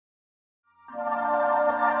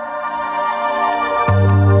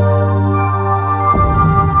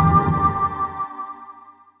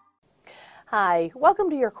Hi, welcome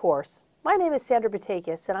to your course. My name is Sandra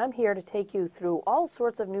Batakis, and I'm here to take you through all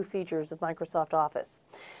sorts of new features of Microsoft Office.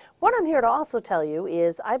 What I'm here to also tell you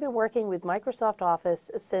is I've been working with Microsoft Office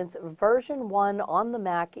since version 1 on the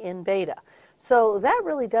Mac in beta. So that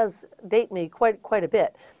really does date me quite a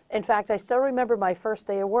bit. In fact, I still remember my first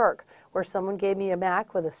day of work where someone gave me a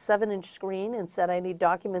Mac with a 7-inch screen and said I need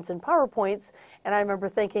documents and PowerPoints, and I remember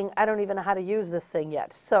thinking, I don't even know how to use this thing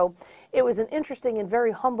yet. So it was an interesting and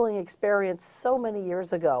very humbling experience so many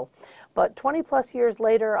years ago. But 20 plus years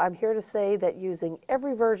later, I'm here to say that using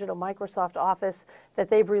every version of Microsoft Office that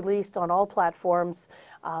they've released on all platforms,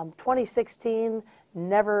 2016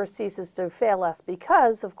 never ceases to fail us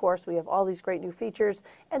because, of course, we have all these great new features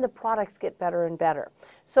and the products get better and better.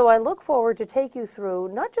 So I look forward to take you through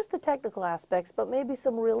not just the technical aspects, but maybe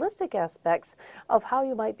some realistic aspects of how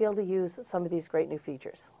you might be able to use some of these great new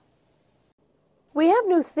features. We have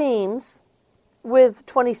new themes with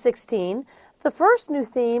 2016. The first new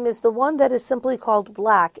theme is the one that is simply called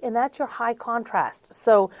black, and that's your high contrast.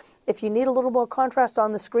 So if you need a little more contrast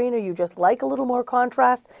on the screen or you just like a little more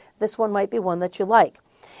contrast, this one might be one that you like.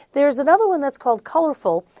 There's another one that's called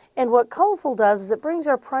colorful, and what colorful does is it brings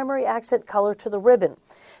our primary accent color to the ribbon.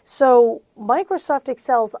 So Microsoft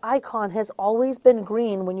Excel's icon has always been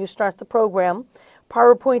green when you start the program.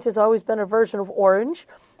 PowerPoint has always been a version of orange,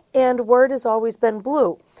 and Word has always been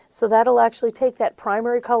blue. So that'll actually take that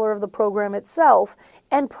primary color of the program itself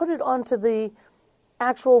and put it onto the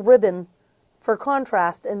actual ribbon for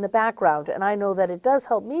contrast in the background. And I know that it does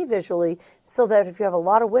help me visually so that if you have a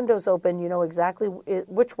lot of windows open, you know exactly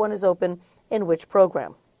which one is open in which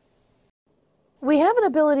program. We have an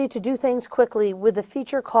ability to do things quickly with a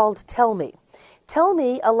feature called Tell Me. Tell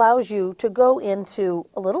Me allows you to go into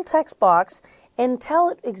a little text box and tell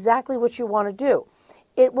it exactly what you want to do.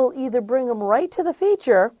 It will either bring them right to the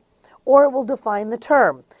feature or it will define the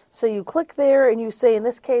term. So you click there and you say, in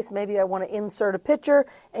this case, maybe I want to insert a picture,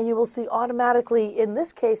 and you will see automatically, in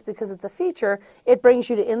this case, because it's a feature, it brings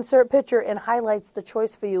you to insert picture and highlights the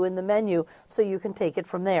choice for you in the menu so you can take it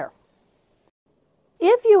from there.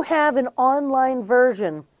 If you have an online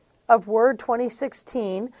version of Word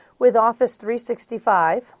 2016 with Office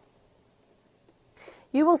 365,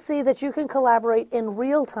 you will see that you can collaborate in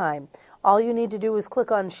real time. All you need to do is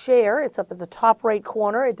click on Share. It's up at the top right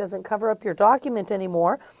corner. It doesn't cover up your document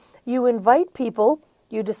anymore. You invite people,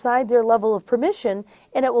 you decide their level of permission,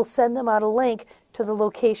 and it will send them out a link to the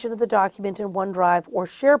location of the document in OneDrive or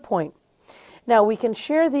SharePoint. Now, we can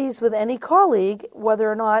share these with any colleague, whether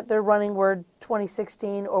or not they're running Word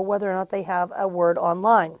 2016 or whether or not they have a Word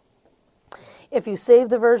online. If you save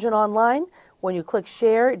the version online, when you click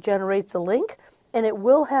Share, it generates a link, and it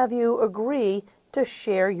will have you agree to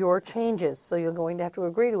share your changes. So you're going to have to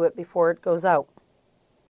agree to it before it goes out.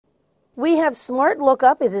 We have Smart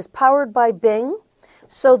Lookup. It is powered by Bing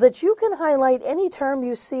so that you can highlight any term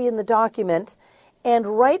you see in the document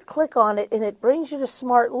and right-click on it, and it brings you to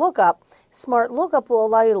Smart Lookup. Smart Lookup will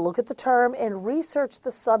allow you to look at the term and research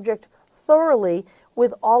the subject thoroughly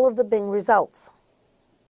with all of the Bing results.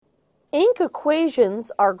 Ink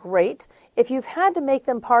equations are great. If you've had to make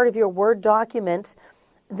them part of your Word document,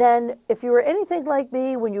 then if you were anything like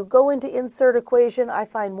me, when you go into insert equation, I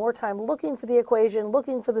find more time looking for the equation,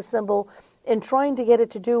 looking for the symbol, and trying to get it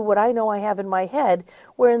to do what I know I have in my head,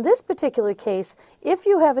 where in this particular case, if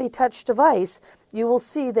you have a touch device, you will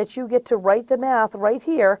see that you get to write the math right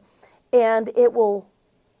here, and it will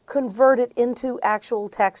convert it into actual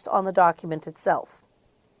text on the document itself.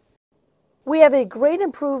 We have a great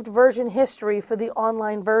improved version history for the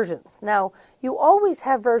online versions. Now, you always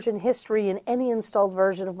have version history in any installed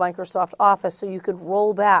version of Microsoft Office, so you could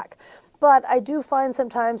roll back. But I do find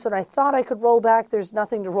sometimes when I thought I could roll back, there's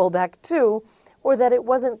nothing to roll back to, or that it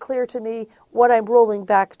wasn't clear to me what I'm rolling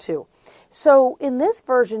back to. So in this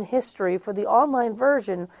version history for the online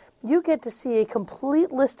version, you get to see a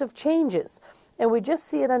complete list of changes. And we just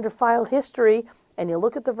see it under File History, and you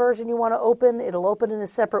look at the version you want to open, it'll open in a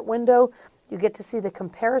separate window. You get to see the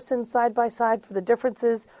comparison side by side for the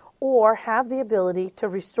differences or have the ability to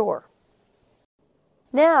restore.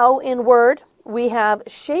 Now in Word, we have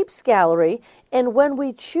Shapes Gallery, and when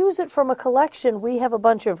we choose it from a collection, we have a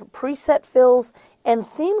bunch of preset fills and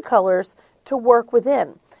theme colors to work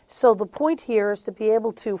within. So the point here is to be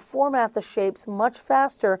able to format the shapes much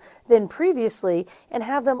faster than previously and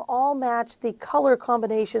have them all match the color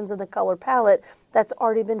combinations in the color palette that's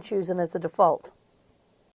already been chosen as a default.